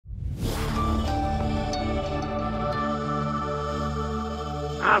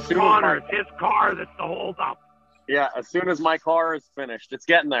Ask Connor. It's his car that's the holdup. Yeah, as soon as my car is finished, it's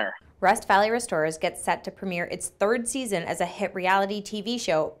getting there. Rust Valley Restorers gets set to premiere its third season as a hit reality TV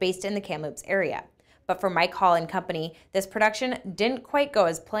show based in the Kamloops area. But for Mike Hall and company, this production didn't quite go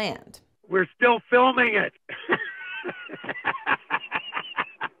as planned. We're still filming it.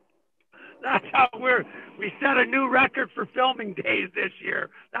 That's how we set a new record for filming days this year.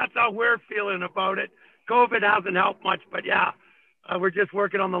 That's how we're feeling about it. COVID hasn't helped much, but yeah, we're just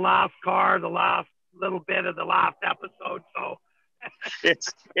working on the last car, the last little bit of the last episode. So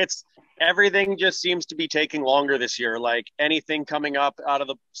it's everything just seems to be taking longer this year. Like anything coming up out of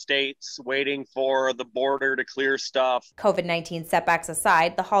the States, waiting for the border to clear stuff. COVID-19 setbacks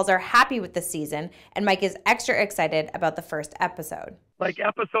aside, the Halls are happy with the season, and Mike is extra excited about the first episode. Like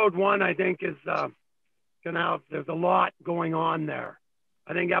episode 1, I think is there's a lot going on there.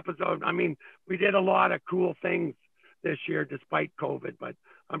 I think we did a lot of cool things this year despite COVID, but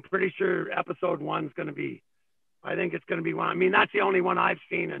I'm pretty sure episode 1's going to be, I think it's going to be one. I mean, that's the only one I've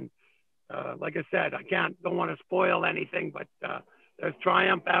seen. And like I said, don't want to spoil anything, but there's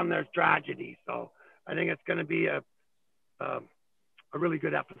triumph and there's tragedy. So I think it's going to be a really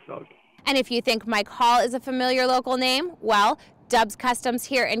good episode. And if you think Mike Hall is a familiar local name, well, Dubs Customs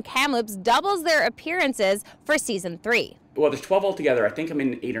here in Kamloops doubles their appearances for season 3. Well, there's 12 altogether. I think I'm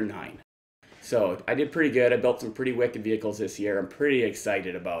in 8 or 9. So I did pretty good. I built some pretty wicked vehicles this year. I'm pretty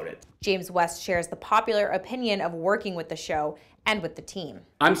excited about it. James West shares the popular opinion of working with the show and with the team.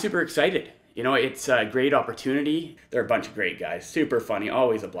 I'm super excited. You know, it's a great opportunity. They're a bunch of great guys. Super funny.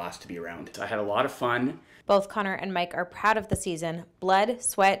 Always a blast to be around. I had a lot of fun. Both Connor and Mike are proud of the season. Blood,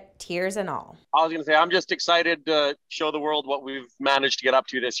 sweat, tears, and all. I was going to say, I'm just excited to show the world what we've managed to get up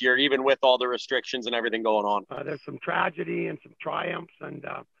to this year, even with all the restrictions and everything going on. There's some tragedy and some triumphs, and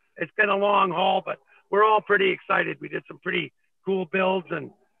it's been a long haul, but we're all pretty excited. We did some pretty cool builds, and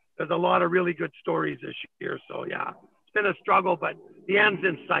there's a lot of really good stories this year. So, yeah, it's been a struggle, but the end's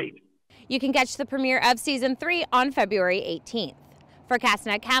in sight. You can catch the premiere of Season 3 on February 18th. For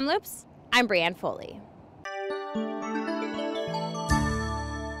Castanet Kamloops, I'm Brianne Foley.